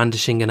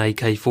 brandishing an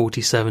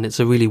AK-47.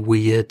 It's a really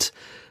weird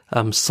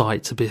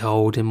sight to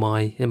behold in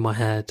my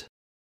head.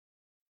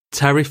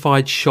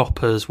 Terrified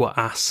shoppers were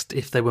asked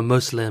if they were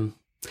Muslim.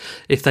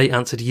 If they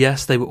answered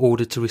yes, they were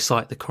ordered to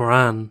recite the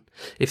Quran.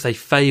 If they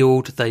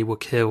failed, they were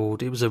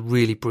killed. It was a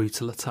really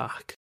brutal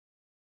attack.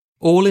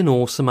 All in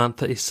all,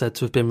 Samantha is said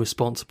to have been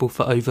responsible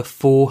for over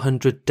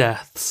 400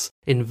 deaths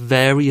in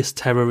various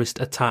terrorist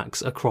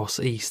attacks across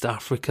East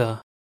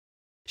Africa.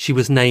 She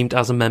was named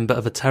as a member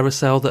of a terror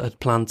cell that had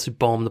planned to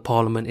bomb the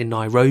parliament in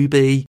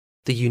Nairobi,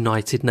 the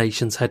United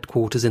Nations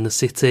headquarters in the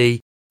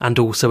city, and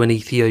also an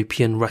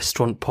Ethiopian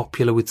restaurant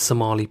popular with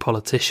Somali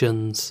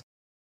politicians.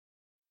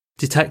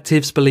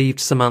 Detectives believed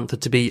Samantha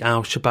to be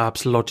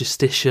Al-Shabaab's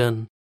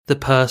logistician, the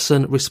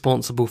person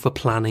responsible for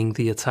planning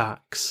the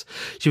attacks.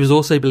 She was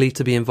also believed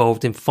to be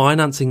involved in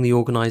financing the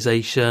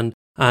organisation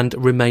and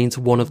remains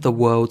one of the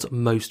world's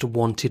most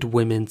wanted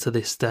women to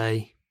this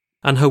day.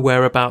 And her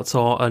whereabouts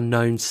are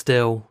unknown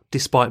still.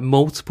 Despite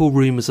multiple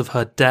rumours of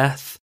her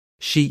death,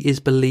 she is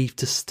believed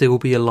to still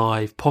be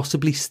alive,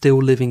 possibly still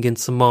living in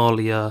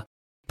Somalia,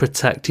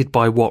 protected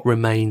by what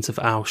remains of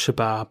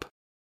Al-Shabaab.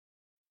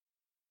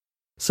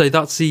 So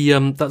that's the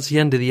end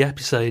of the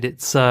episode.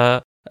 It's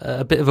a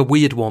bit of a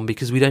weird one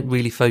because we don't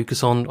really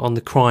focus on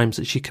the crimes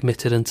that she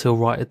committed until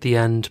right at the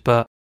end.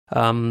 But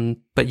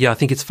yeah, I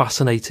think it's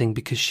fascinating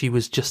because she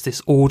was just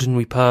this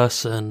ordinary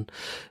person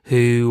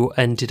who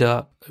ended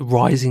up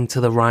rising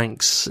to the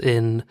ranks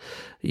in,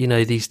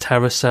 these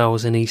terror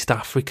cells in East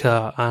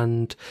Africa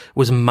and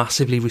was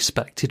massively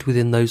respected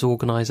within those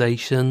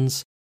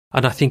organisations.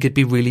 And I think it'd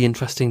be really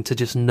interesting to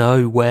just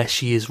know where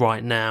she is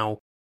right now.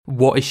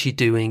 What is she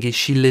doing? Is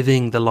she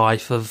living the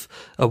life of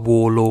a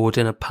warlord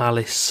in a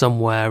palace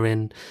somewhere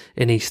in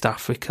East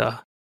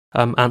Africa?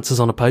 Answers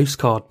on a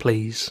postcard,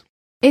 please.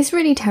 It's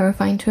really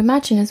terrifying to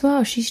imagine as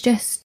well. She's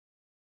just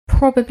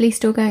probably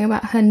still going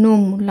about her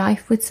normal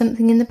life with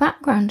something in the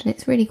background, and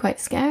it's really quite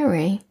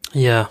scary.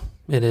 Yeah,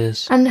 it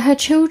is. And her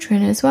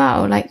children as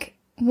well. Like,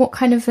 what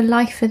kind of a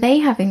life are they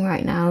having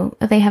right now?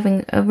 Are they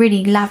having a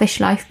really lavish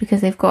life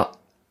because they've got,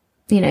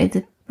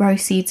 the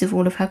proceeds of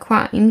all of her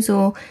crimes,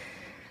 or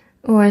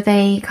are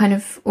they kind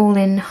of all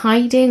in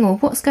hiding, or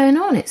what's going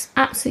on? It's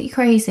absolutely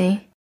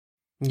crazy.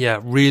 Yeah,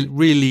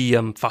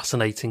 really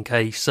fascinating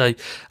case. So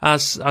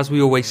as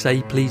we always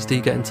say, please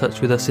do get in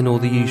touch with us in all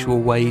the usual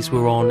ways.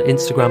 We're on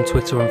Instagram,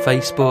 Twitter and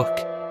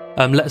Facebook.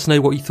 Let us know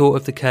what you thought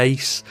of the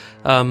case.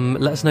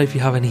 Let us know if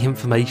you have any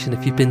information.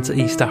 If you've been to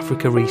East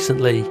Africa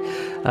recently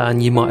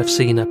and you might have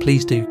seen her,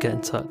 please do get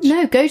in touch.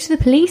 No, go to the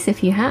police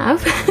if you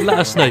have. Let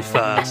us know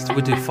first.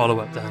 We'll do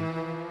follow-up then.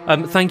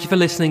 Thank you for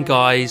listening,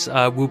 guys.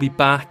 We'll be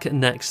back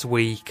next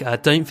week.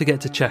 Don't forget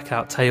to check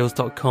out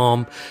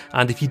tales.com.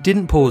 And if you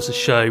didn't pause the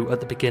show at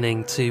the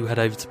beginning to head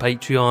over to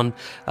Patreon,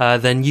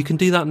 then you can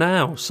do that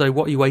now. So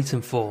what are you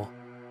waiting for?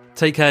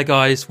 Take care,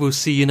 guys. We'll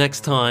see you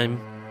next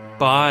time.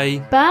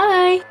 Bye.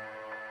 Bye.